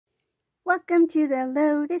Welcome to the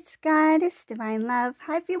Lotus Goddess Divine Love.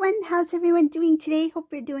 Hi everyone, how's everyone doing today? Hope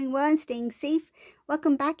you're doing well and staying safe.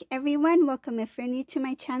 Welcome back everyone. Welcome if you're new to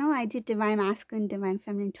my channel. I do Divine Masculine, Divine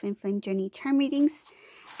Feminine, Twin Flame Journey Charm readings.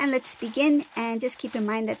 And let's begin, and just keep in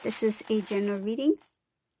mind that this is a general reading.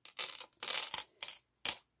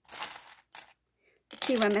 Let's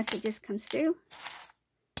see what messages comes through.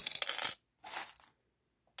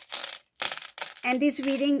 And these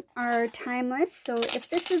readings are timeless, so if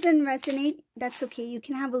this doesn't resonate, that's okay. You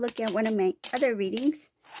can have a look at one of my other readings.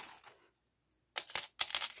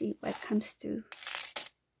 See what comes through.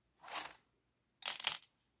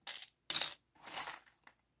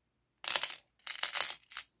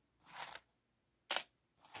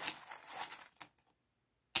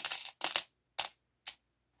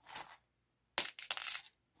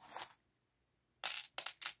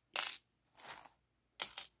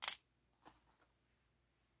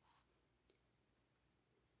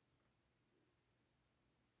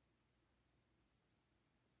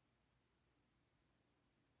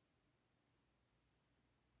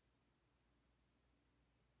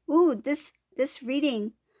 Ooh, this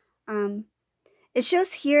reading, it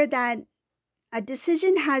shows here that a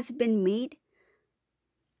decision has been made.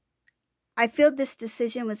 I feel this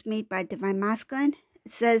decision was made by Divine Masculine.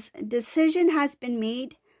 It says, decision has been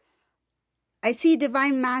made. I see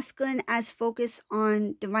Divine Masculine as focused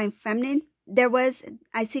on Divine Feminine.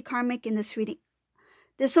 I see karmic in this reading.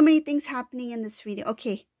 There's so many things happening in this reading.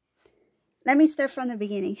 Okay, let me start from the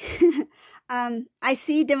beginning. I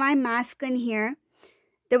see Divine Masculine here.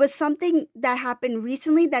 There was something that happened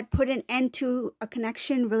recently that put an end to a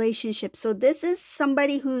connection relationship. So this is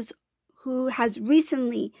somebody who has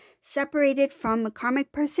recently separated from a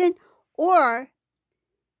karmic person or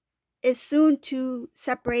is soon to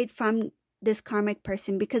separate from this karmic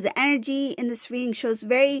person, because the energy in this reading shows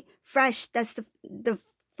very fresh. That's the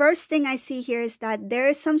first thing I see here, is that there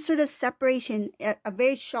is some sort of separation, a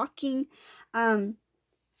very shocking,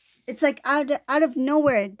 it's like out of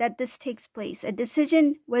nowhere that this takes place. A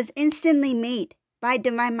decision was instantly made by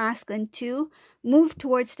Divine Masculine to move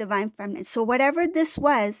towards Divine Feminine. So whatever this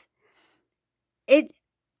was, it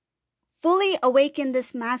fully awakened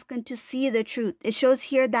this masculine to see the truth. It shows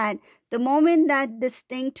here that the moment that this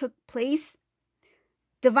thing took place,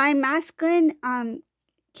 Divine Masculine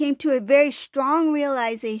came to a very strong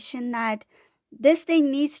realization that this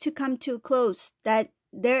thing needs to come to a close, that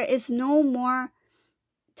there is no more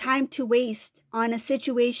time to waste on a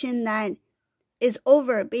situation that is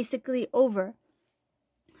over, basically over.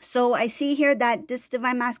 So I see here that this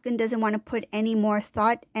Divine Masculine doesn't want to put any more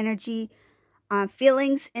thought, energy,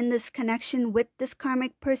 feelings in this connection with this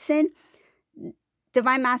karmic person.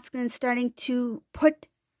 Divine Masculine is starting to put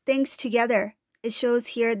things together. It shows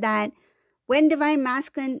here that when Divine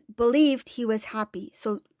Masculine believed he was happy,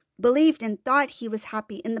 so believed and thought he was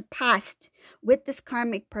happy in the past with this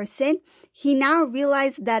karmic person, he now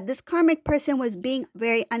realized that this karmic person was being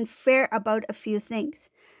very unfair about a few things.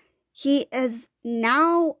 He is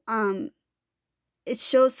now, it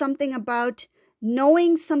shows something about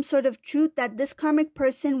knowing some sort of truth that this karmic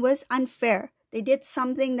person was unfair. They did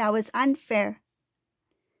something that was unfair.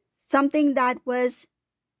 Something that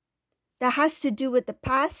has to do with the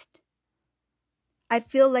past. I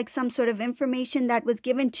feel like some sort of information that was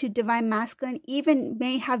given to Divine Masculine even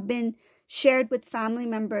may have been shared with family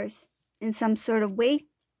members in some sort of way.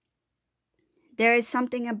 There is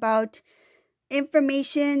something about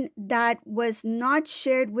information that was not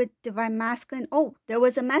shared with Divine Masculine. Oh, there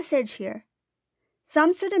was a message here.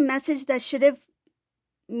 Some sort of message that should have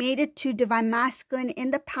made it to Divine Masculine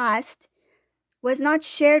in the past was not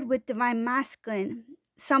shared with Divine Masculine.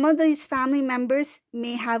 Some of these family members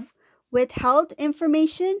may have withheld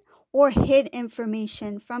information or hid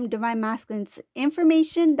information from Divine Masculine's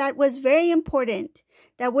information that was very important,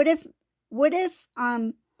 that would have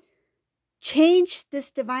changed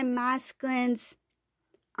this Divine Masculine's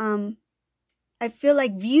I feel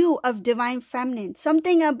like view of Divine Feminine.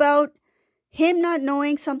 Something about him not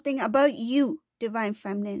knowing something about you, Divine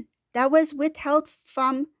Feminine, that was withheld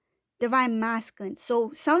from Divine Masculine.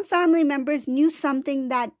 So some family members knew something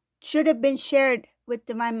that should have been shared with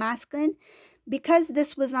Divine Masculine. Because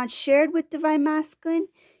this was not shared with Divine Masculine,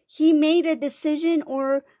 he made a decision,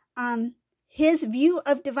 or his view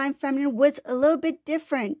of Divine Feminine was a little bit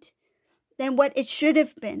different than what it should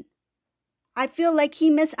have been. I feel like he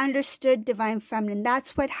misunderstood Divine Feminine.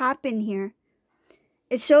 That's what happened here.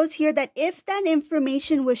 It shows here that if that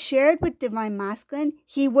information was shared with Divine Masculine,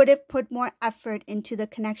 he would have put more effort into the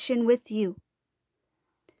connection with you.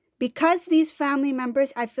 Because these family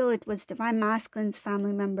members, I feel it was Divine Masculine's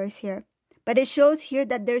family members here, But it shows here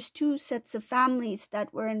that there's two sets of families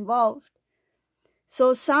that were involved.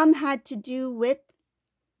 So some had to do with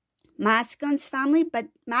Masculine's family, but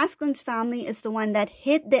Masculine's family is the one that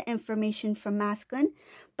hid the information from Masculine,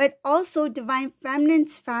 but also Divine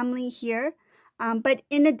Feminine's family here, but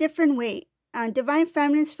in a different way. Divine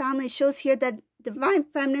Feminine's family shows here that Divine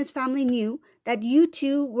Feminine's family knew that you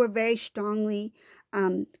two were very strongly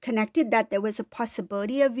connected, that there was a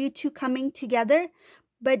possibility of you two coming together,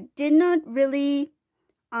 but did not really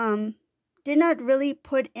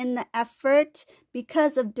put in the effort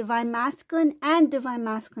because of Divine Masculine and Divine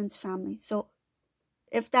Masculine's family. So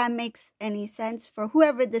if that makes any sense for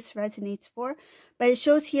whoever this resonates for. But it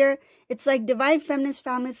shows here, it's like Divine Feminine's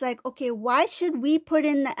family is like, okay, why should we put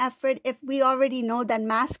in the effort if we already know that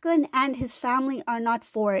Masculine and his family are not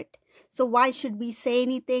for it? So why should we say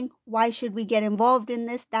anything? Why should we get involved in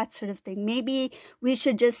this? That sort of thing. Maybe we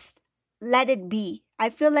should just let it be. I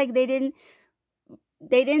feel like they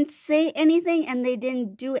didn't say anything and they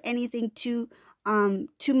didn't do anything to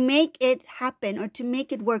make it happen or to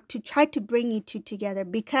make it work, to try to bring you two together,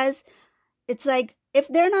 because it's like if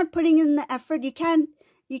they're not putting in the effort, you can't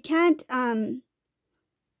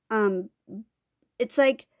it's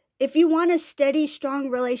like if you want a steady, strong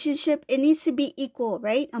relationship, it needs to be equal,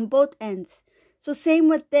 right? On both ends. So same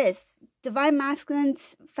with this. Divine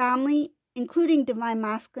Masculine's family, including Divine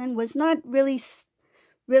Masculine, was not really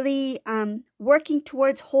working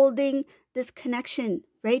towards holding this connection,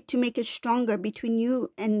 right? To make it stronger between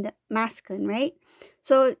you and Masculine, right?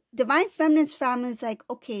 So Divine Feminine's family is like,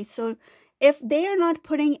 okay, so if they are not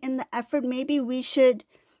putting in the effort, maybe we should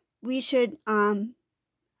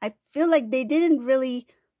I feel like they didn't really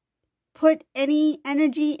put any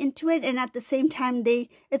energy into it, and at the same time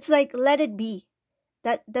it's like let it be.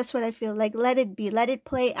 That's what I feel like. Let it be. Let it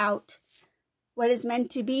play out. What is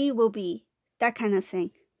meant to be will be. That kind of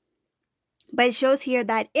thing. But it shows here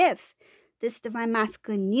that if this Divine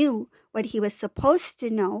Masculine knew what he was supposed to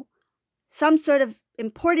know, some sort of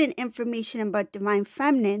important information about Divine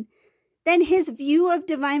Feminine, then his view of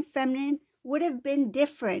Divine Feminine would have been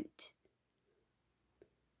different.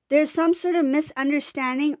 There's some sort of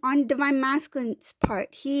misunderstanding on Divine Masculine's part.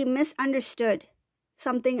 He misunderstood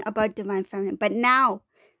something about Divine Feminine. But now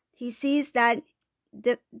he sees that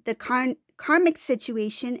the karmic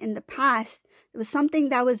situation in the past, it was something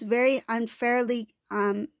that was very unfairly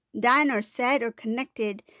done or said or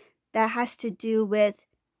connected that has to do with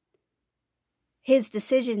his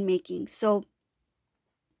decision making. So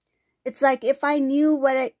it's like if I knew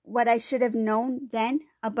what I should have known then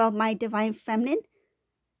about my Divine Feminine,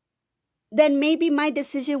 then maybe my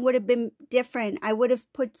decision would have been different. I would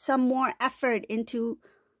have put some more effort into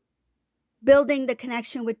building the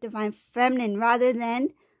connection with Divine Feminine rather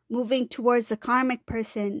than moving towards the karmic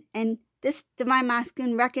person. And this Divine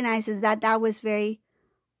Masculine recognizes that that was very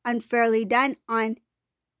unfairly done on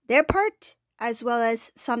their part, as well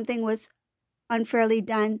as something was unfairly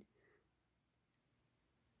done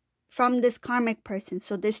from this karmic person.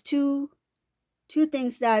 So there's two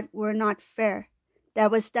things that were not fair that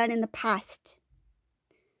was done in the past.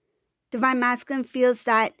 Divine Masculine feels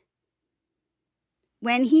that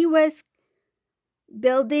when he was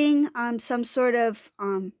building some sort of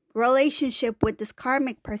relationship with this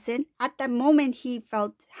karmic person, at that moment he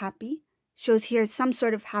felt happy. Shows here some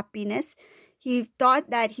sort of happiness. He thought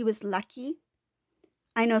that he was lucky.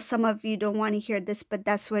 I know some of you don't want to hear this, but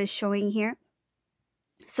that's what it's showing here.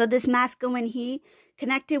 So this Masculine, when he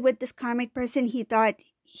connected with this karmic person, he thought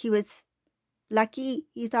he was lucky.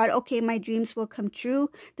 He thought, okay, my dreams will come true.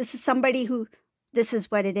 This is somebody who, this is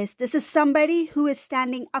what it is. This is somebody who is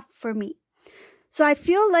standing up for me. So I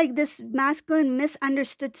feel like this Masculine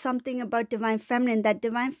misunderstood something about Divine Feminine, that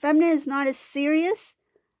Divine Feminine is not as serious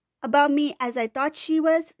about me as I thought she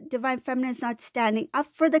was. Divine Feminine is not standing up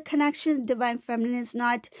for the connection. Divine Feminine is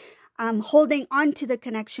not holding on to the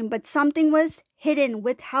connection, but something was hidden,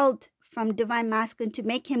 withheld from Divine Masculine to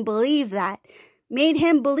make him believe that. Made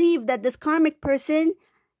him believe that this karmic person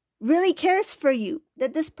really cares for you,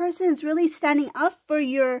 that this person is really standing up for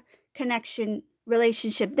your connection,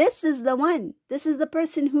 relationship. This is the one. This is the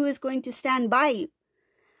person who is going to stand by you.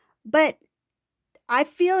 But I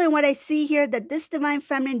feel in what I see here that this Divine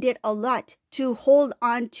Feminine did a lot to hold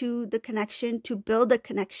on to the connection, to build a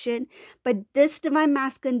connection. But this Divine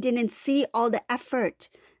Masculine didn't see all the effort,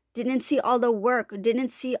 didn't see all the work, didn't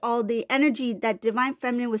see all the energy that Divine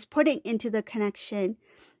Feminine was putting into the connection.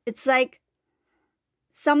 It's like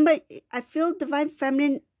I feel Divine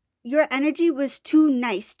Feminine, your energy was too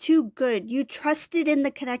nice, too good. You trusted in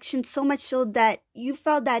the connection so much so that you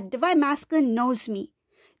felt that Divine Masculine knows me.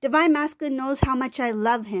 Divine Masculine knows how much I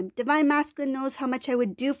love him. Divine Masculine knows how much I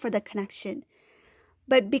would do for the connection.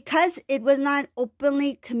 But because it was not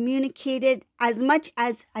openly communicated, as much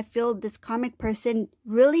as I feel this karmic person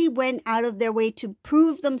really went out of their way to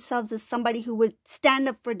prove themselves as somebody who would stand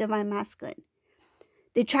up for Divine Masculine.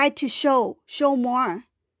 They tried to show more.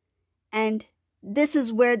 And this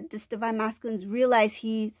is where this Divine Masculine realized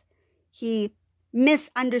he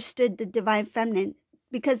misunderstood the Divine Feminine.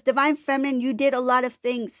 Because Divine Feminine, you did a lot of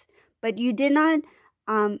things, but you did not,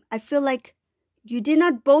 I feel like you did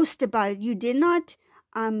not boast about it. You did not,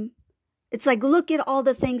 it's like, look at all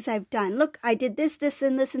the things I've done. Look, I did this, this,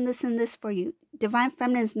 and this, and this, and this for you. Divine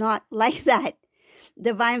Feminine is not like that.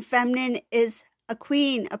 Divine Feminine is a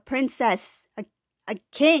queen, a princess, a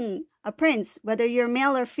king, a prince, whether you're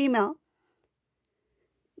male or female.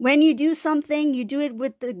 When you do something, you do it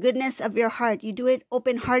with the goodness of your heart. You do it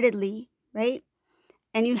open-heartedly, right?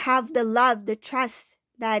 And you have the love, the trust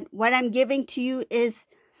that what I'm giving to you is,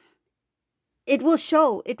 it will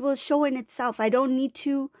show. It will show in itself. I don't need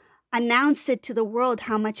to announce it to the world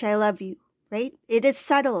how much I love you, right? It is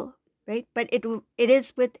subtle, right? But it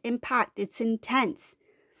is with impact. It's intense.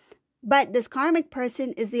 But this karmic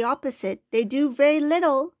person is the opposite. They do very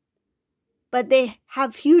little, but they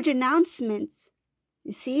have huge announcements.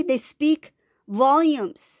 You see, they speak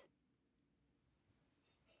volumes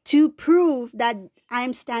to prove that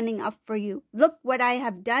I'm standing up for you. Look what I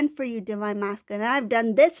have done for you, Divine Masculine. I've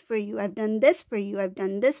done this for you. I've done this for you. I've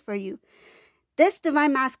done this for you. This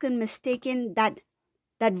Divine Masculine mistaken that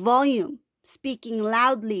volume, speaking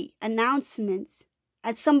loudly, announcements,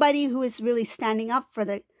 as somebody who is really standing up for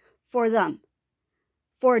them,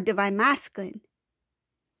 for Divine Masculine.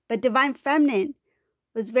 But Divine Feminine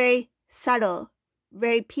was very subtle,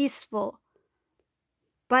 very peaceful.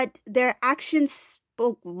 But their actions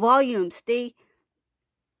spoke volumes.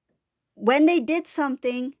 When they did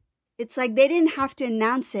something, it's like they didn't have to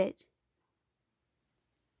announce it.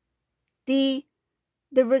 The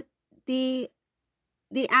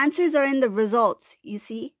answers are in the results, you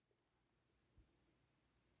see.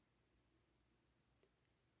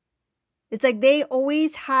 It's like they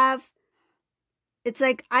always have, it's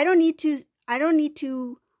like I don't need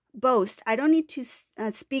to boast. I don't need to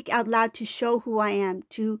speak out loud to show who I am,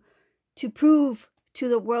 to prove to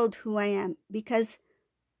the world who I am, because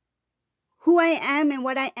who I am and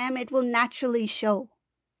what I am, it will naturally show.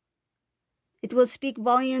 It will speak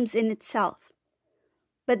volumes in itself.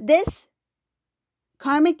 But this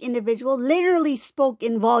karmic individual literally spoke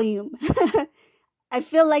in volume. I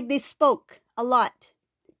feel like they spoke a lot.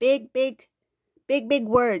 Big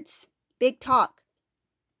words. Big talk.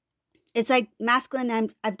 It's like, masculine,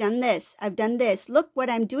 I've done this. I've done this. Look what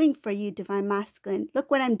I'm doing for you, Divine Masculine. Look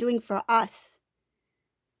what I'm doing for us.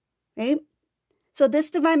 Right? So this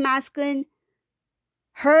Divine Masculine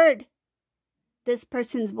heard this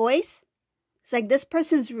person's voice. It's like, this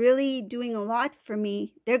person's really doing a lot for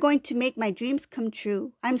me. They're going to make my dreams come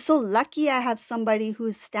true. I'm so lucky I have somebody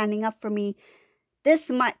who's standing up for me this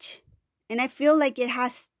much. And I feel like it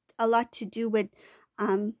has a lot to do with,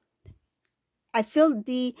 I feel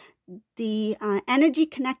the energy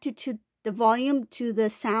connected to the volume, to the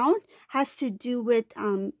sound, has to do with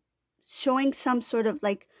showing some sort of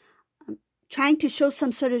like, trying to show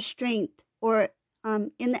some sort of strength, or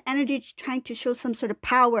in the energy trying to show some sort of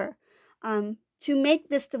power, to make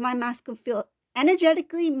this Divine Masculine feel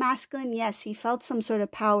energetically masculine. Yes, he felt some sort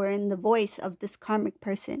of power in the voice of this karmic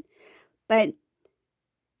person, but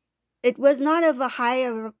it was not of a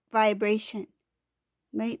higher vibration,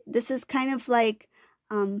 right? This is kind of like,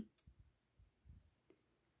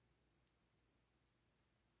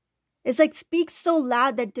 it's like speaks so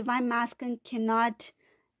loud that Divine Masculine cannot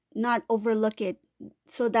not overlook it,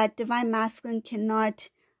 so that Divine Masculine cannot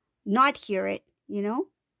not hear it, you know?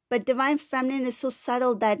 But Divine Feminine is so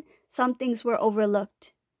subtle that some things were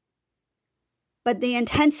overlooked. But the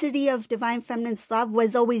intensity of Divine Feminine's love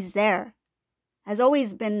was always there, has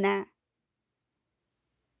always been there.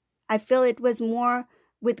 I feel it was more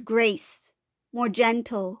with grace, more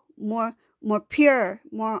gentle, more pure,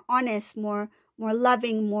 more honest, more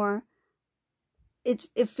loving, more.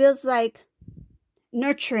 It feels like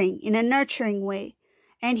nurturing, in a nurturing way.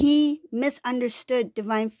 And he misunderstood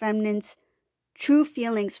Divine Feminine's true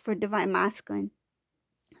feelings for Divine Masculine.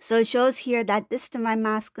 So it shows here that this Divine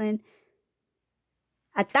Masculine,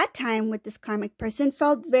 at that time with this karmic person,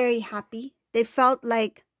 felt very happy. They felt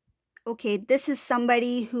like, okay, this is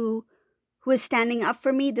somebody who is standing up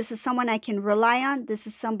for me. This is someone I can rely on. This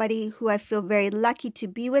is somebody who I feel very lucky to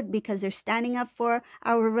be with, because they're standing up for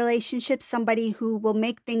our relationship. Somebody who will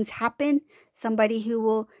make things happen. Somebody who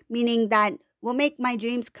will, meaning that will make my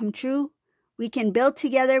dreams come true. We can build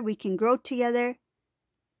together. We can grow together.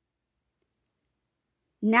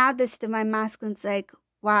 Now this divine masculine's like,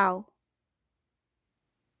 wow,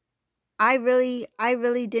 I really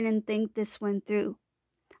didn't think this one through.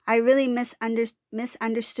 I really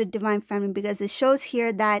misunderstood divine feminine, because it shows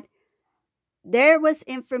here that there was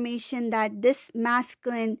information that this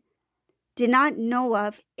masculine did not know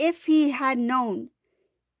of. If he had known,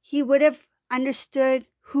 he would have understood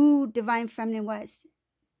who divine feminine was.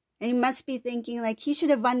 And he must be thinking like, he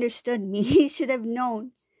should have understood me. He should have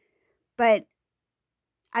known. But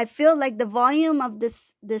I feel like the volume of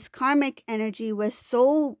this karmic energy was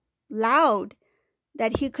so loud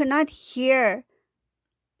that he could not hear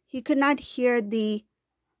the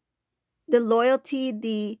loyalty,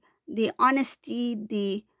 the honesty,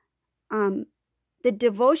 the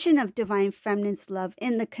devotion of divine feminine's love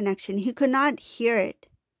in the connection. He could not hear it.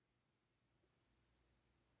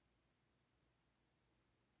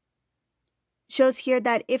 Shows here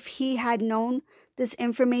that if he had known this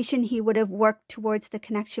information, he would have worked towards the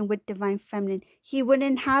connection with divine feminine. He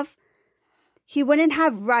wouldn't have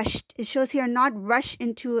rushed. It shows here not rush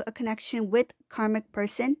into a connection with karmic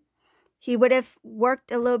person. He would have worked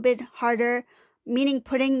a little bit harder, meaning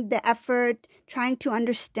putting the effort, trying to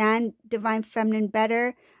understand divine feminine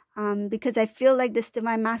better, because I feel like this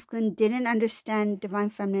divine masculine didn't understand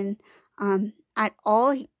divine feminine at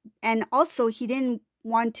all. And also he didn't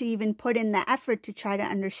want to even put in the effort to try to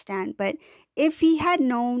understand. But if he had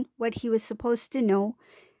known what he was supposed to know,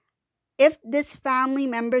 if this family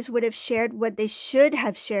members would have shared what they should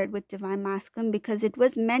have shared with divine masculine, because it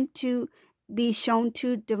was meant to be shown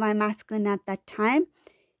to divine masculine at that time,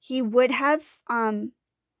 he would have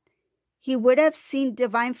seen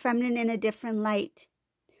divine feminine in a different light.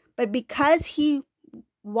 But because he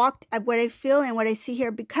walked, what I feel and what I see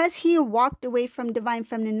here, because he walked away from divine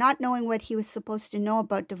feminine, not knowing what he was supposed to know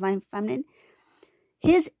about divine feminine,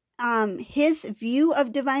 his view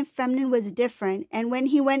of divine feminine was different. And when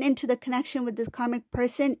he went into the connection with this karmic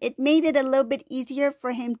person, it made it a little bit easier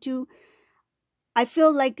for him to, I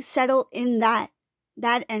feel like, settle in that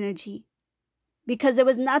energy, because there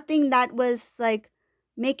was nothing that was like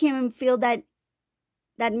making him feel that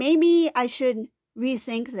maybe I should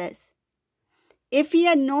rethink this. If he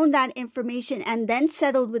had known that information and then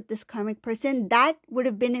settled with this karmic person, that would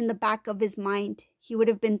have been in the back of his mind. He would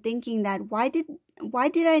have been thinking that, why did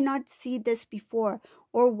I not see this before?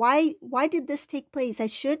 Or why did this take place? I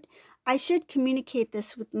should communicate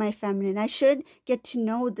this with my feminine. I should get to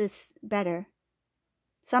know this better.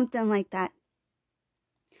 Something like that.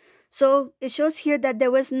 So it shows here that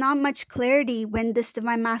there was not much clarity when this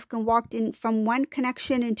divine masculine walked in from one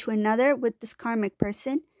connection into another with this karmic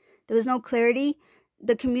person. There was no clarity.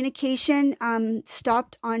 The communication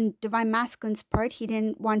stopped on divine masculine's part. He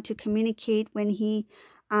didn't want to communicate when he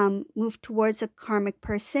moved towards a karmic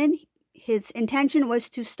person. His intention was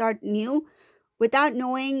to start new without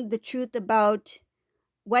knowing the truth about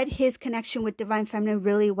what his connection with divine feminine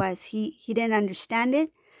really was. He didn't understand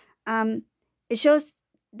it. It shows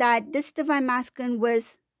that this divine masculine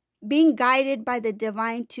was being guided by the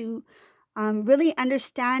divine to really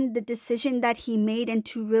understand the decision that he made, and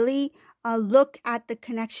to really look at the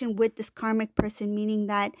connection with this karmic person, meaning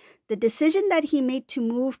that the decision that he made to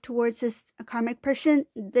move towards this karmic person,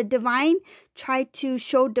 the divine tried to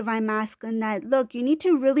show divine masculine that, look, you need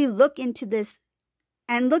to really look into this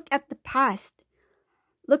and look at the past.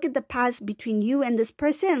 Look at the past between you and this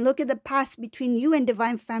person. Look at the past between you and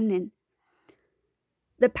divine feminine.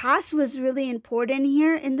 The past was really important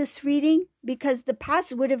here in this reading, because the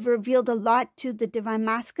past would have revealed a lot to the divine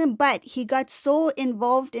masculine, but he got so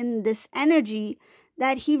involved in this energy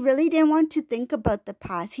that he really didn't want to think about the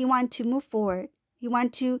past. He wanted to move forward. He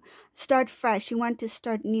wanted to start fresh. He wanted to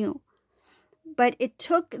start new. But it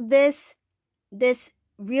took this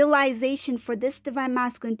realization for this divine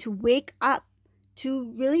masculine to wake up,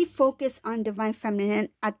 to really focus on divine feminine. And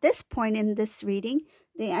at this point in this reading,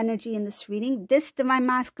 the energy in this reading, this divine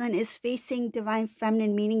masculine is facing divine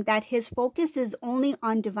feminine, meaning that his focus is only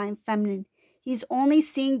on divine feminine. He's only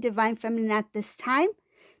seeing divine feminine at this time,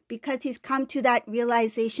 because he's come to that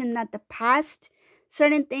realization that the past,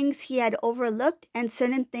 certain things he had overlooked, and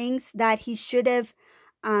certain things that he should have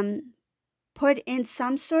put in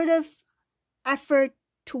some sort of effort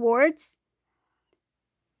towards,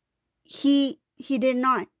 he did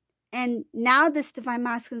not. And now this divine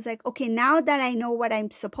masculine is like, okay, now that I know what I'm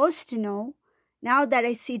supposed to know, now that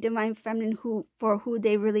I see divine feminine for who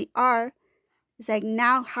they really are, it's like,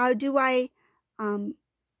 now how do I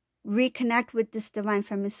reconnect with this divine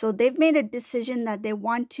feminine? So they've made a decision that they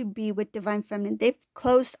want to be with divine feminine. They've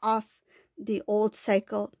closed off the old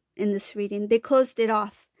cycle in this reading. They closed it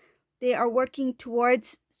off. they are working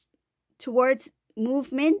towards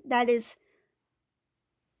movement that is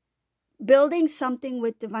building something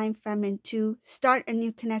with Divine Feminine to start a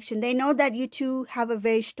new connection. They know that you two have a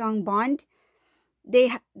very strong bond.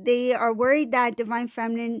 They are worried that Divine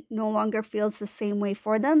Feminine no longer feels the same way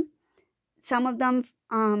for them. Some of them,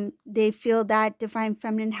 they feel that Divine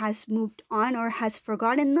Feminine has moved on or has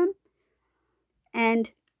forgotten them.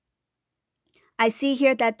 And I see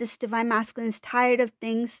here that this Divine Masculine is tired of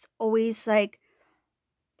things always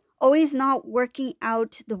not working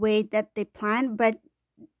out the way that they planned. But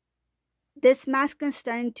this masculine is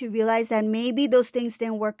starting to realize that maybe those things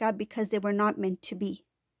didn't work out because they were not meant to be.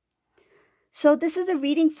 So this is a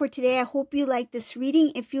reading for today. I hope you like this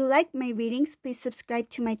reading. If you like my readings, please subscribe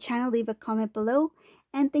to my channel, leave a comment below.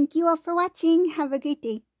 And thank you all for watching. Have a great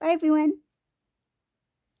day. Bye everyone.